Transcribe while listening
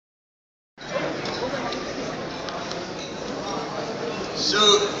So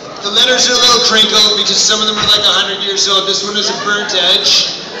the letters are a little crinkled because some of them are like 100 years old. This one has a burnt edge.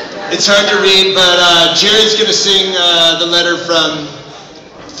 It's hard to read, but Jared's going to sing the letter from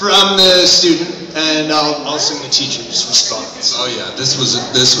the student, and I'll sing the teacher's response. Oh yeah, this was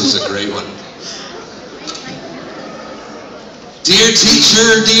a great one. Dear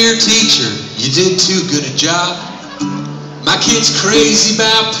teacher, you did too good a job. My kid's crazy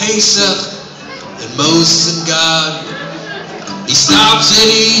about Pesach and Moses and God. He stops at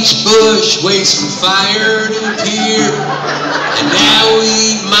each bush, waits for fire to appear, and now we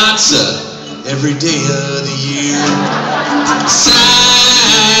eat matzah every day of the year.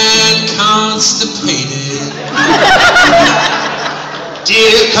 Signed, Constipated.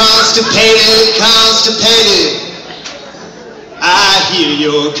 Dear Constipated, I hear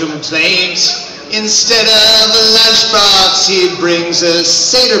your complaint. Instead of a lunchbox, he brings a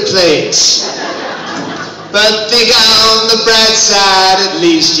Seder plate. But think on the bright side, at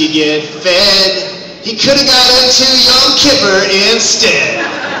least you get fed. He could have got into Yom Kippur instead.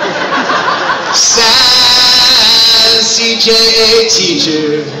 Sad CJA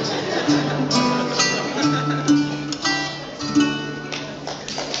teacher.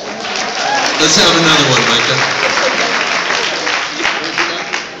 Let's have another one, Micah.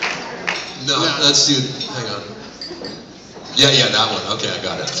 No, let's do, hang on. Yeah, that one. Okay, I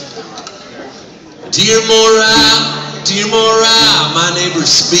got it. Dear Morale, my neighbor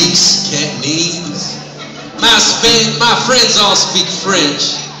speaks Cantonese. My friends all speak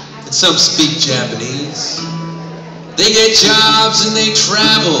French, and some speak Japanese. They get jobs and they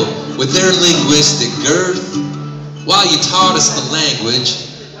travel with their linguistic girth, while you taught us the language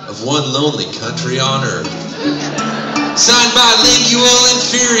of one lonely country on earth. Signed Bilingual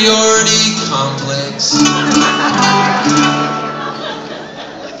Inferiority Complex.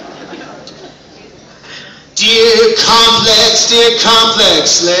 Dear Complex,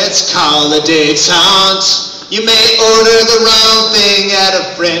 let's call a détente. You may order the wrong thing at a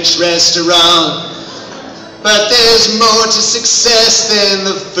French restaurant, but there's more to success than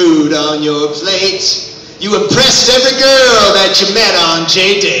the food on your plate. You impressed every girl that you met on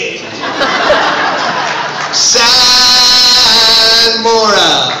J-Day. Sad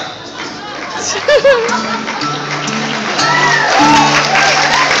Mora.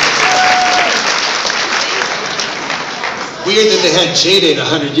 Weird that they had J-Date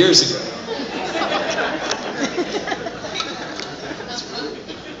 100 years ago.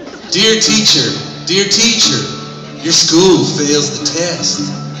 Dear teacher, your school fails the test.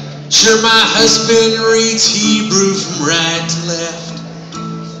 Sure, my husband reads Hebrew from right to left.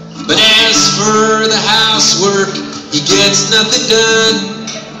 But as for the housework, he gets nothing done.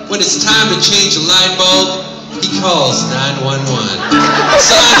 When it's time to change a light bulb, he calls 911.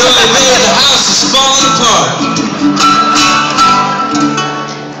 Signed, oy vey, the house is falling apart.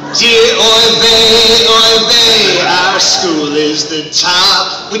 Dear oy vey, our school is the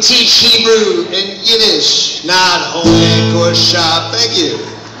top. We teach Hebrew and Yiddish, not home ec or shop. Thank you.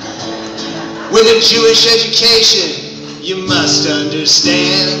 With a Jewish education, you must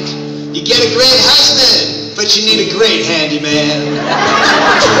understand. You get a great husband, but you need a great handyman.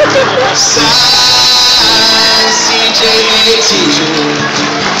 Signed, CJA teacher.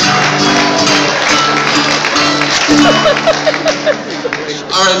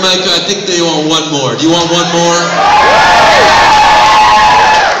 All right, Micah, I think they want one more. Do you want one more?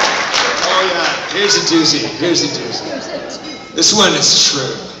 Oh yeah, here's a doozy. This one is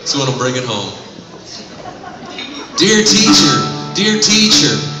true. This one will bring it home. Dear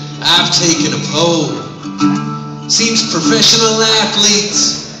teacher, I've taken a poll. Seems professional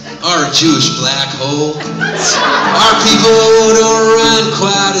athletes are a Jewish black hole. Our people don't run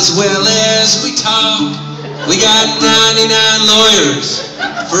quite as well as we talk. We got 99 lawyers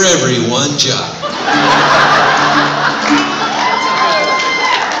for every one job.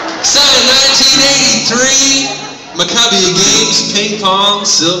 Signed 1983, Maccabi Games ping pong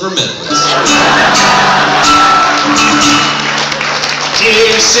silver medalist.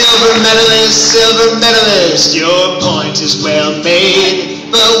 Dear silver medalist, your point is well made.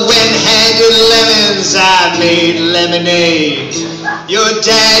 But when handed lemons, I made lemonade. Your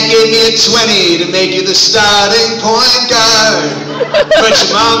dad gave me a 20 to make you the starting point guard. But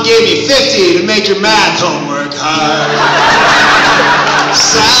your mom gave me 50 to make your math homework hard.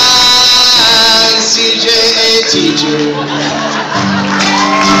 Signed, CJA teacher.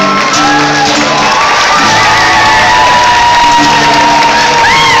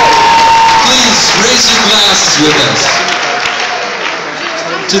 Please raise your glasses with us.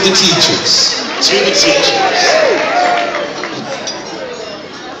 To the teachers. To the teachers.